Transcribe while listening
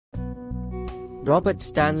Robert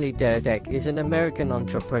Stanley Dyrdek is an American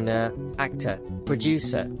entrepreneur, actor,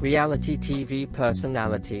 producer, reality TV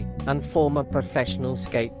personality, and former professional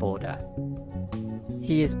skateboarder.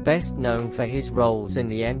 He is best known for his roles in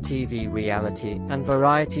the MTV reality and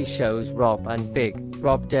variety shows Rob and Big,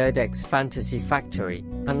 Rob Dyrdek's Fantasy Factory,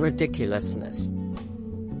 and Ridiculousness.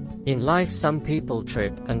 In life some people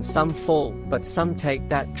trip and some fall, but some take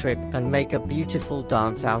that trip and make a beautiful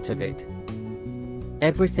dance out of it.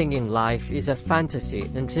 Everything in life is a fantasy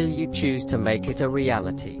until you choose to make it a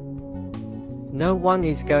reality. No one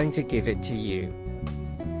is going to give it to you.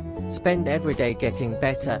 Spend every day getting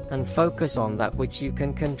better and focus on that which you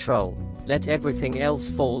can control. Let everything else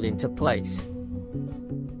fall into place.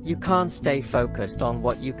 You can't stay focused on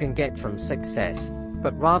what you can get from success,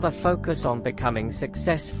 but rather focus on becoming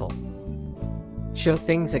successful. Sure,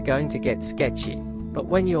 things are going to get sketchy, but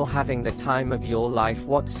when you're having the time of your life,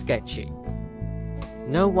 what's sketchy?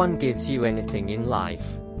 No one gives you anything in life.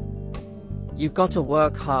 You've got to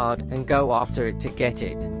work hard and go after it to get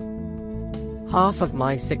it. Half of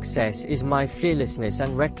my success is my fearlessness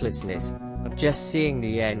and recklessness, of just seeing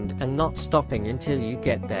the end and not stopping until you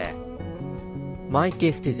get there. My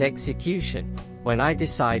gift is execution. When I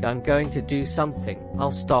decide I'm going to do something,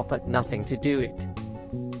 I'll stop at nothing to do it.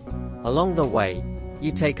 Along the way,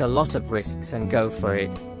 you take a lot of risks and go for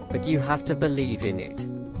it, but you have to believe in it.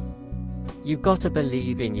 You've got to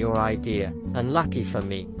believe in your idea, and lucky for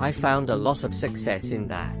me, I found a lot of success in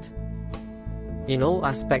that. In all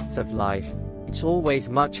aspects of life, it's always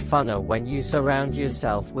much funner when you surround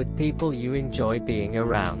yourself with people you enjoy being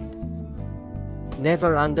around.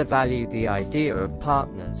 Never undervalue the idea of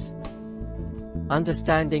partners.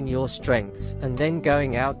 Understanding your strengths and then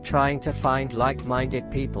going out trying to find like-minded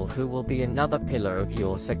people who will be another pillar of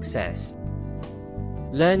your success.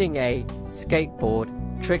 Learning a skateboard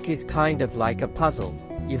trick is kind of like a puzzle.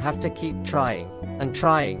 You have to keep trying, and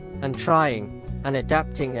trying, and trying, and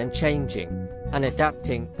adapting and changing, and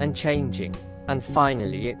adapting and changing, and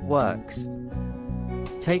finally it works.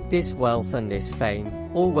 Take this wealth and this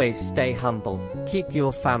fame, always stay humble, keep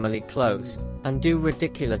your family close, and do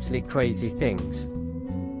ridiculously crazy things.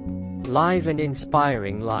 Live and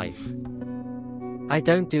inspiring life. I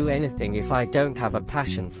don't do anything if I don't have a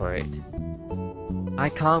passion for it. I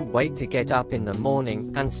can't wait to get up in the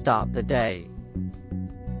morning and start the day.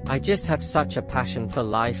 I just have such a passion for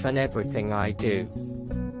life and everything I do.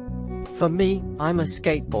 For me, I'm a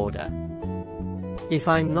skateboarder. If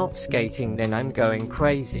I'm not skating, then I'm going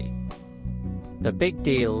crazy. The big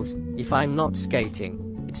deal's, if I'm not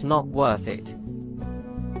skating, it's not worth it.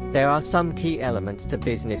 There are some key elements to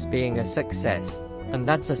business being a success, and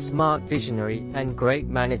that's a smart visionary and great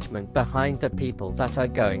management behind the people that are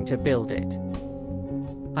going to build it.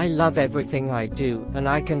 I love everything I do, and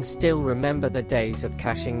I can still remember the days of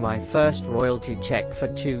cashing my first royalty check for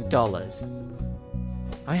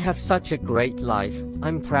 $2. I have such a great life,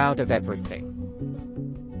 I'm proud of everything.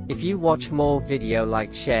 If you watch more video,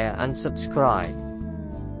 like, share and subscribe.